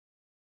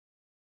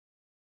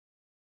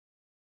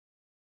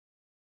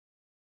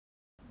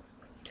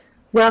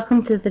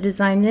Welcome to the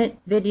DesignaKnit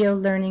video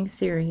learning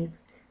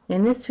series.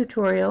 In this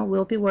tutorial,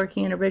 we'll be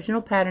working in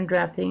original pattern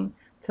drafting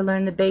to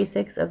learn the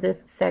basics of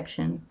this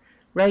section.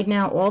 Right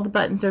now, all the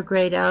buttons are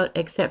grayed out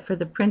except for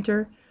the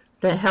printer,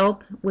 the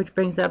help, which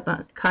brings up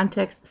a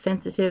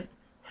context-sensitive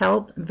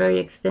help, very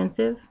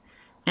extensive,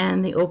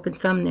 and the open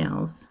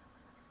thumbnails.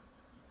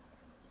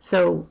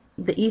 So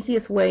the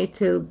easiest way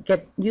to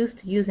get used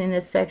to using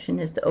this section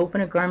is to open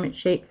a garment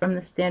shape from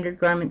the standard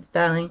garment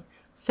styling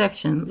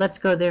section. Let's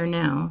go there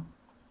now.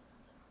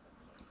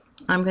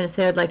 I'm going to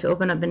say I'd like to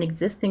open up an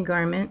existing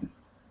garment,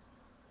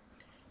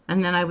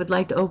 and then I would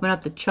like to open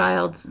up the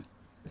child's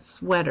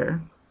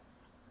sweater,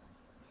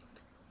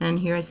 and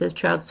here it says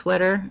child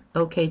sweater,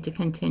 okay to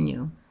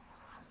continue,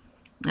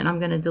 and I'm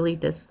going to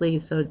delete this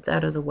sleeve so it's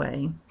out of the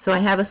way. So I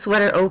have a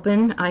sweater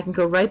open. I can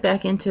go right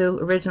back into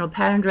original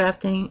pattern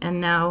drafting,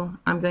 and now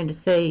I'm going to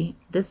say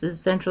this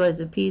is centralize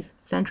a piece,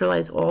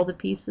 centralize all the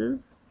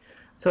pieces,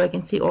 so I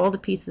can see all the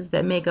pieces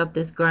that make up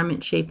this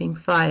garment shaping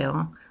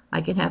file. I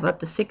can have up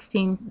to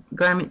 16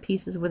 garment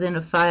pieces within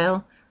a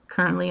file.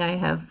 Currently I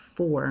have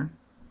 4.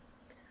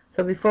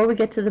 So before we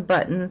get to the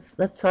buttons,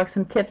 let's talk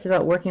some tips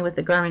about working with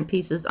the garment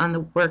pieces on the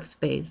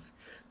workspace.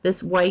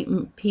 This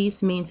white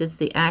piece means it's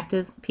the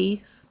active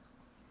piece.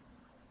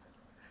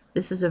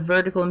 This is a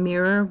vertical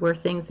mirror where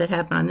things that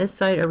happen on this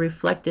side are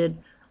reflected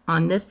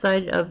on this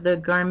side of the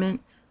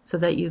garment so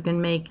that you can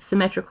make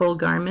symmetrical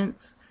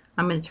garments.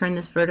 I'm going to turn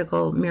this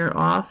vertical mirror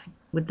off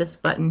with this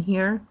button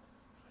here.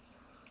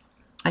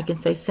 I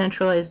can say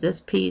centralize this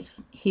piece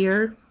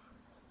here.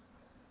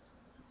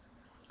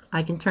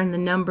 I can turn the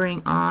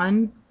numbering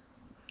on.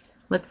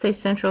 Let's say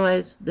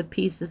centralize the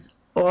pieces,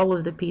 all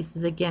of the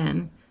pieces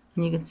again.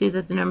 And you can see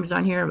that the numbers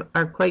on here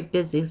are quite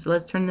busy, so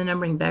let's turn the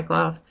numbering back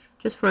off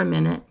just for a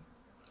minute.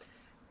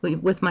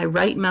 With my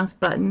right mouse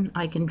button,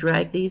 I can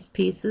drag these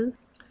pieces.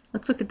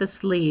 Let's look at the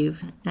sleeve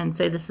and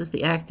say this is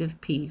the active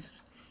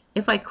piece.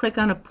 If I click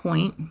on a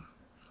point,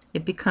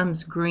 it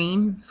becomes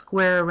green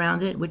square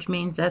around it, which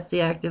means that's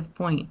the active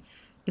point.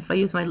 If I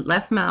use my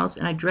left mouse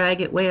and I drag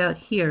it way out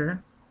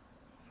here,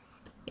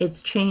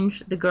 it's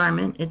changed the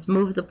garment. It's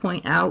moved the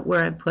point out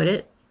where I put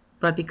it,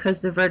 but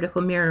because the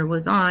vertical mirror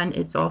was on,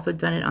 it's also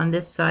done it on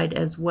this side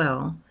as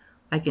well.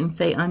 I can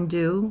say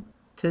undo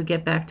to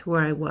get back to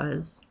where I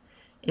was.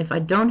 If I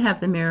don't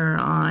have the mirror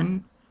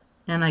on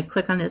and I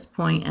click on this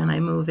point and I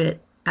move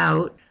it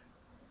out,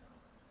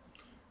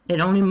 it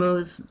only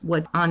moves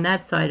what's on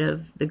that side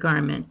of the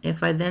garment.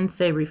 If I then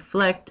say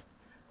reflect,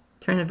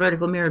 turn the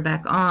vertical mirror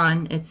back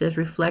on, it says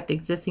reflect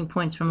existing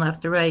points from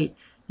left to right,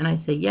 and I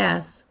say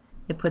yes,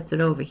 it puts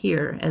it over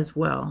here as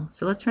well.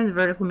 So let's turn the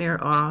vertical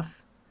mirror off,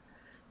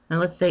 and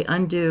let's say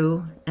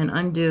undo,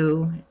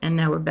 and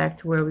now we're back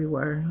to where we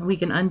were. We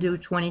can undo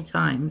 20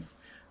 times.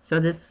 So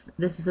this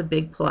is a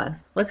big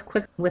plus. Let's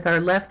click with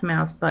our left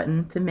mouse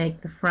button to make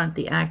the front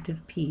the active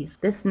piece.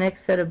 This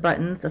next set of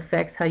buttons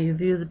affects how you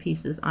view the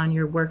pieces on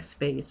your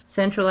workspace.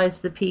 Centralize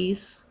the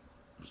piece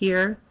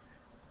here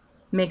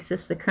makes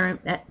this the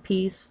current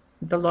piece,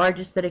 the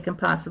largest that it can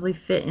possibly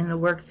fit in the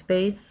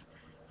workspace.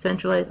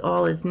 Centralize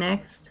all is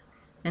next,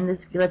 and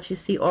this lets you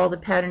see all the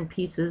pattern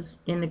pieces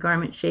in the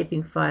garment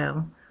shaping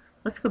file.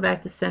 Let's go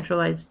back to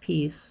centralize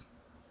piece.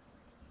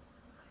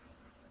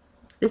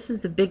 This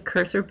is the big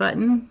cursor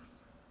button,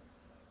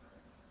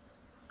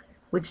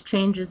 which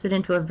changes it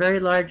into a very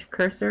large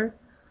cursor.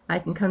 I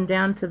can come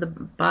down to the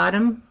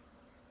bottom,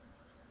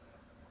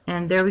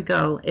 and there we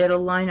go.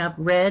 It'll line up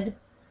red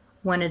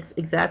when it's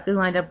exactly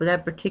lined up with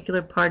that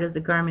particular part of the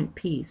garment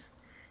piece.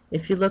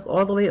 If you look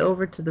all the way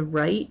over to the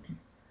right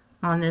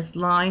on this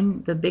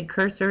line, the big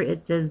cursor,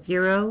 it says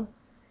 0,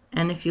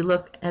 and if you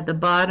look at the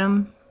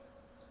bottom,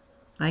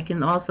 I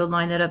can also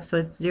line that up so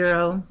it's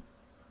 0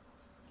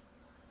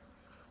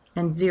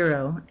 and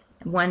 0.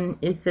 When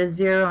it says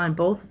 0 on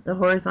both the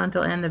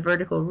horizontal and the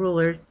vertical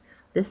rulers,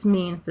 this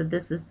means that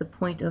this is the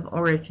point of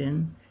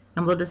origin,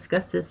 and we'll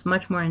discuss this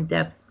much more in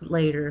depth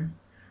later.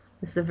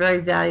 This is a very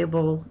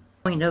valuable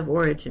point of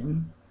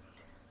origin.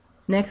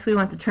 Next, we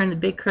want to turn the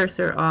big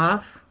cursor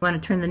off. We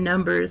want to turn the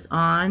numbers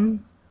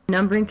on.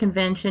 Numbering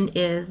convention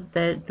is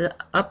that the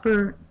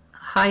upper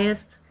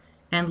highest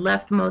and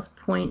leftmost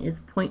point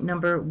is point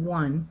number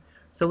 1.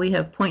 So we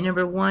have point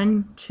number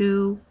 1,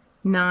 2,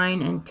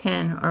 9, and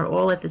 10 are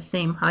all at the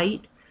same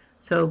height.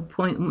 So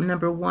point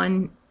number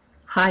 1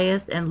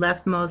 highest and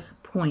leftmost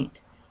point.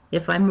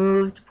 If I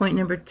moved point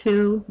number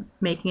 2,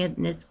 making it,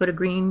 and it's put a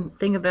green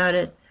thing about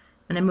it,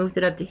 and I moved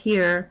it up to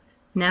here,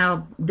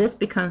 now this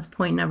becomes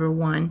point number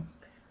 1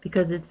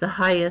 because it's the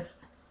highest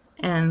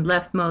and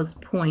leftmost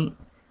point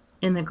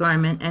in the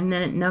garment, and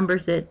then it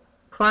numbers it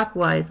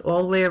clockwise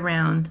all the way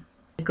around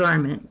the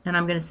garment. And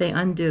I'm going to say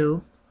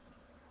undo,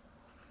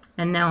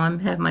 and now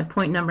I have my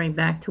point numbering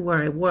back to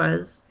where I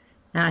was,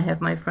 and I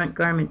have my front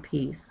garment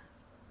piece.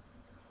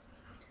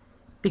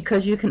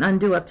 Because you can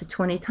undo up to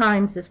 20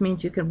 times, this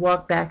means you can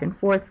walk back and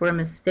forth for a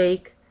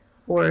mistake,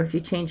 or if you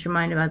change your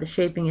mind about the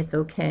shaping, it's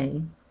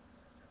okay.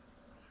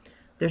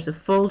 There's a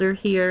folder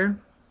here.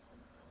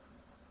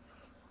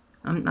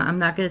 I'm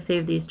not going to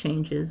save these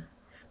changes.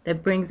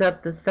 that brings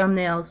up the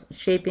thumbnails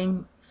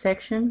shaping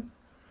section.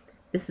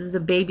 This is a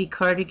baby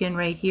cardigan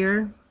right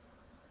here,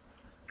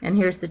 and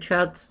here's the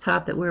child's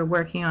top that we're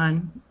working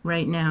on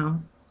right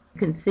now. You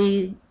can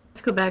see,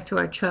 let's go back to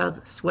our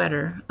child's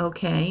sweater,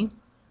 okay,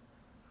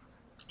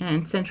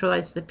 and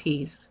centralize the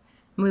piece.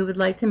 And we would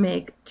like to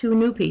make two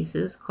new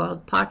pieces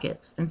called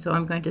pockets, and so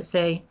I'm going to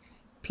say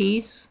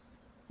piece,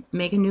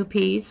 make a new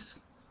piece,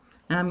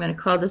 and I'm going to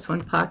call this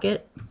one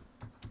pocket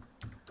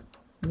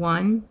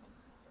 1,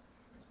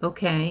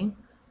 okay,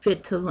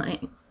 fit to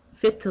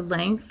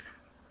length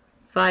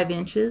 5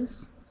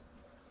 inches,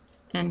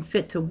 and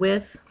fit to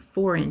width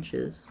 4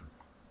 inches.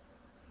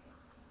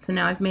 So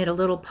now I've made a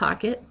little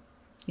pocket.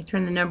 You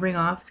turn the numbering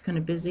off, it's kind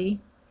of busy.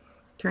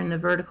 Turn the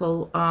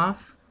vertical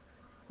off,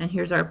 and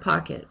here's our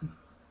pocket.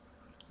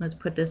 Let's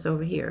put this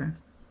over here.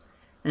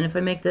 And if I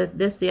make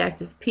this the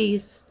active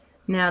piece,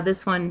 now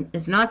this one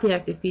is not the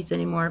active piece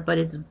anymore, but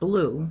it's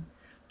blue.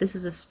 This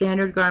is a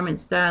standard garment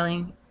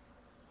styling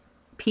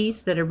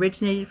piece that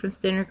originated from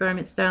standard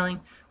garment styling.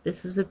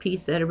 This is a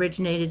piece that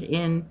originated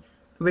in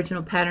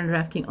original pattern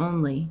drafting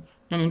only.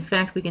 And in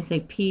fact, we can say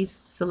piece,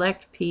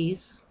 select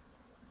piece,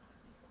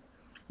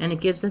 and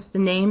it gives us the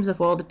names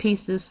of all the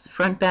pieces,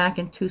 front, back,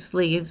 and 2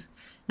 sleeves,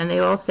 and they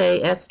all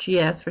say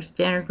SGS for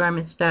standard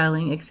garment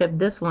styling, except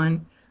this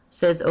one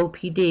says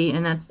OPD,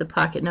 and that's the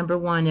pocket number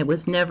 1. It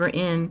was never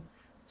in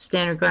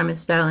standard garment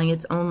styling,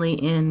 it's only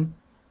in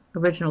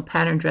original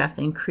pattern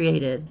drafting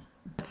created.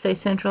 Let's say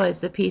centralize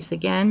the piece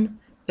again.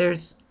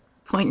 There's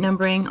point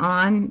numbering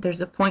on,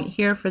 there's a point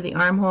here for the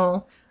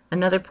armhole,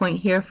 another point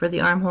here for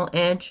the armhole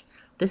edge.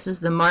 This is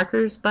the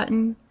markers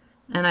button,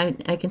 and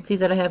I can see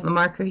that I have a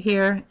marker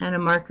here and a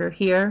marker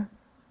here,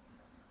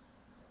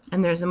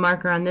 and there's a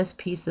marker on this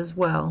piece as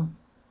well.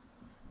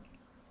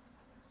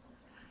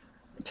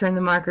 Turn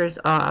the markers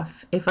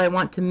off. If I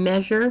want to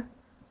measure,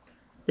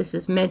 this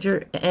is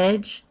measure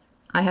edge.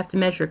 I have to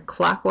measure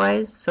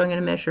clockwise, so I'm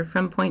going to measure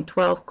from point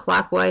 12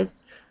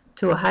 clockwise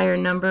to a higher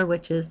number,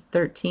 which is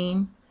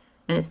 13,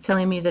 and it's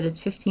telling me that it's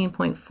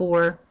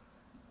 15.4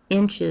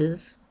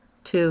 inches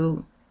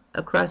to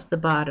across the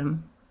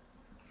bottom.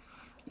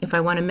 If I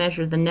want to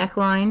measure the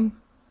neckline,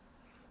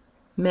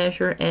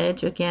 measure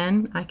edge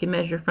again, I can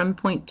measure from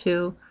point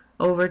 2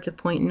 over to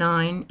point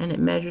 9, and it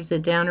measures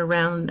it down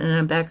around and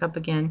then back up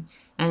again,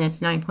 and it's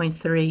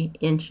 9.3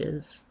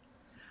 inches.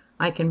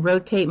 I can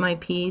rotate my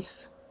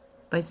piece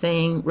by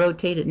saying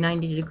rotate at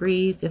 90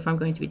 degrees if I'm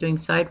going to be doing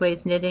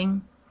sideways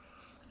knitting.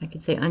 I can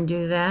say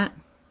undo that.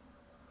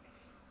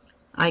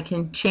 I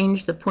can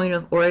change the point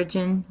of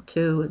origin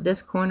to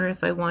this corner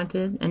if I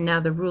wanted, and now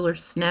the ruler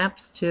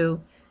snaps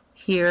to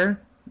here,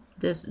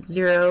 this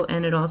 0,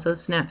 and it also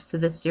snaps to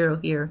this 0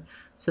 here.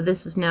 So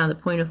this is now the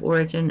point of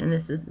origin, and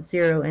this is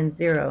 0 and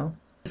 0.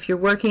 If you're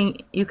working,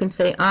 you can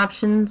say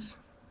options,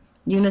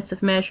 units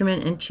of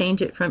measurement, and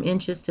change it from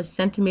inches to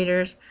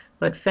centimeters,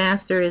 but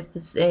faster is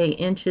to say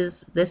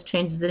inches. This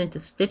changes it into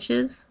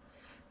stitches.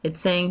 It's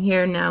saying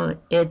here now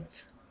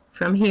it's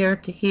from here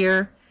to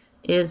here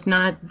is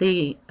not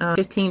the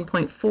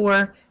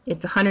 15.4,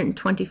 it's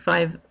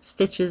 125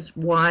 stitches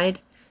wide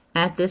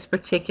at this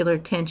particular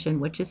tension,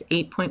 which is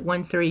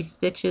 8.13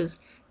 stitches,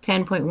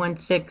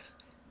 10.16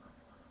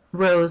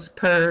 rows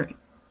per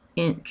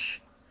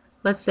inch.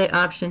 Let's say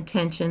option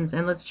tensions,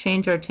 and let's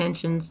change our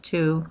tensions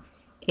to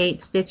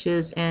 8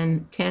 stitches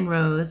and 10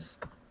 rows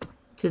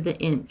to the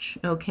inch.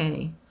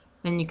 Okay,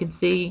 and you can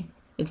see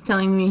it's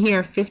telling me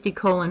here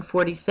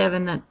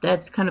 50:47.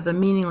 That's kind of a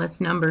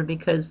meaningless number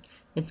because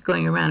it's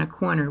going around a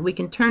corner. We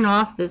can turn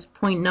off this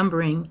point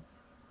numbering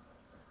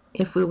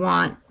if we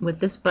want with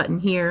this button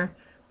here,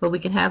 but we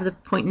can have the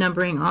point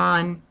numbering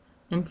on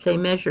and say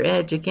measure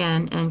edge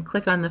again, and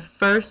click on the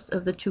first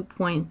of the 2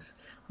 points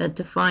that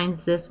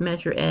defines this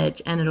measure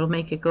edge, and it'll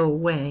make it go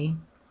away.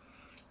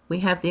 We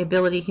have the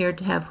ability here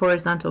to have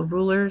horizontal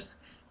rulers.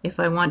 If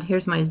I want,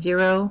 here's my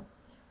 0,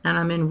 and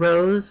I'm in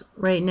rows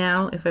right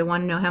now. If I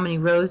want to know how many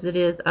rows it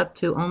is up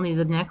to only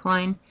the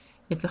neckline,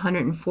 it's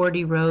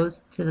 140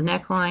 rows to the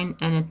neckline,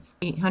 and it's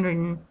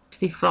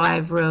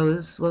 865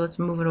 rows. Well, let's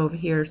move it over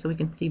here so we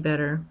can see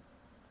better.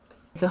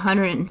 It's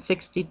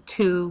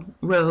 162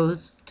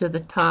 rows to the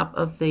top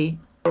of the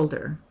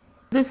shoulder.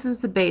 This is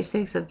the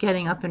basics of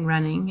getting up and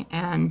running,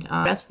 and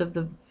the rest of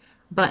the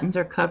buttons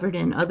are covered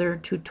in other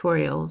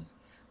tutorials.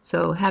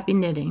 So happy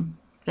knitting.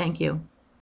 Thank you.